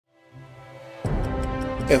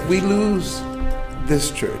If we lose this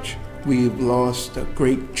church, we've lost a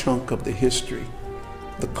great chunk of the history,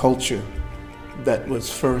 the culture that was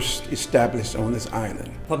first established on this island.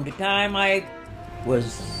 From the time I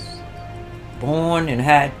was born and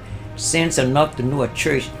had sense enough to know a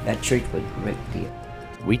church, that church was right there.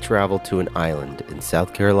 We travel to an island in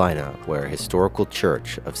South Carolina where a historical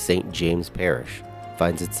church of St. James Parish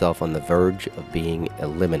finds itself on the verge of being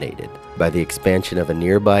eliminated by the expansion of a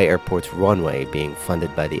nearby airport's runway being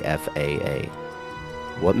funded by the FAA.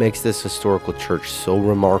 What makes this historical church so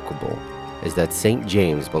remarkable is that St.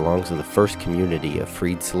 James belongs to the first community of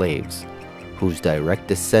freed slaves, whose direct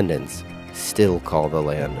descendants still call the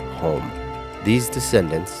land home. These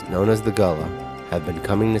descendants, known as the Gullah, have been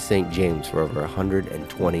coming to St. James for over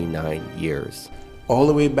 129 years. All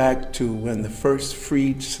the way back to when the first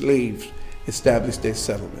freed slaves established their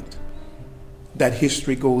settlement. That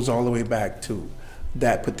history goes all the way back to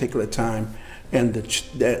that particular time, and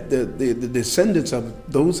the descendants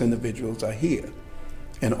of those individuals are here.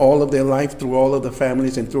 And all of their life, through all of the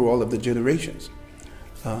families and through all of the generations,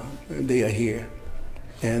 they are here.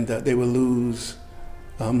 And they will lose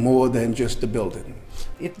more than just the building.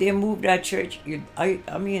 If they move that church,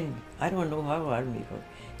 I mean, I don't know how I'll make it.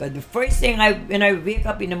 Because the first thing, when I wake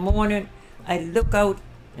up in the morning, I look out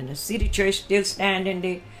and I see the church still standing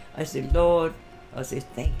there. I say, Lord, I say,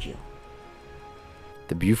 thank you.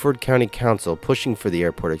 The Beaufort County Council pushing for the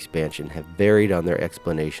airport expansion have varied on their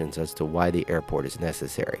explanations as to why the airport is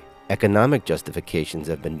necessary. Economic justifications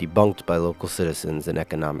have been debunked by local citizens and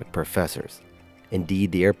economic professors.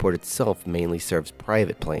 Indeed, the airport itself mainly serves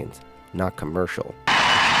private planes, not commercial.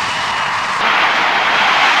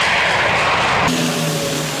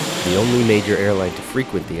 The only major airline to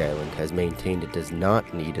frequent the island has maintained it does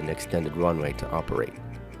not need an extended runway to operate.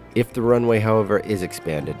 If the runway, however, is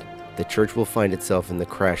expanded, the church will find itself in the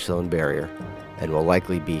crash zone barrier and will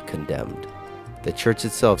likely be condemned. The church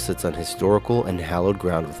itself sits on historical and hallowed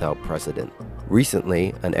ground without precedent.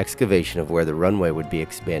 Recently, an excavation of where the runway would be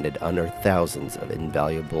expanded unearthed thousands of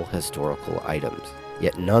invaluable historical items.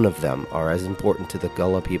 Yet none of them are as important to the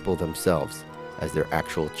Gullah people themselves as their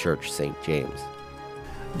actual church, St. James.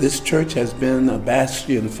 This church has been a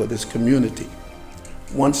bastion for this community.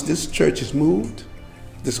 Once this church is moved,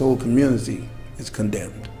 this whole community is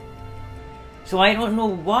condemned. So I don't know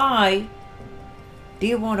why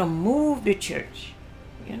they want to move the church,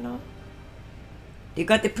 you know. They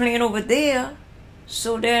got the plane over there,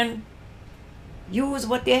 so then use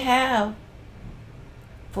what they have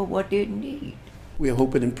for what they need. We are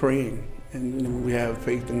hoping and praying, and we have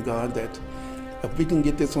faith in God that if we can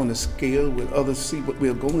get this on a scale where others see what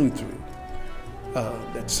we're going through,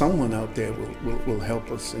 that someone out there will help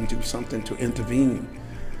us and do something to intervene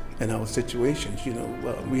in our situations. You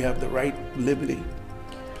know, we have the right liberty,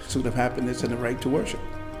 pursuit of happiness, and the right to worship.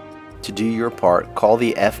 To do your part, call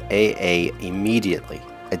the FAA immediately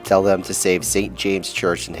and tell them to save St. James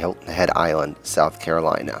Church in Hilton Head Island, South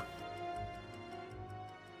Carolina.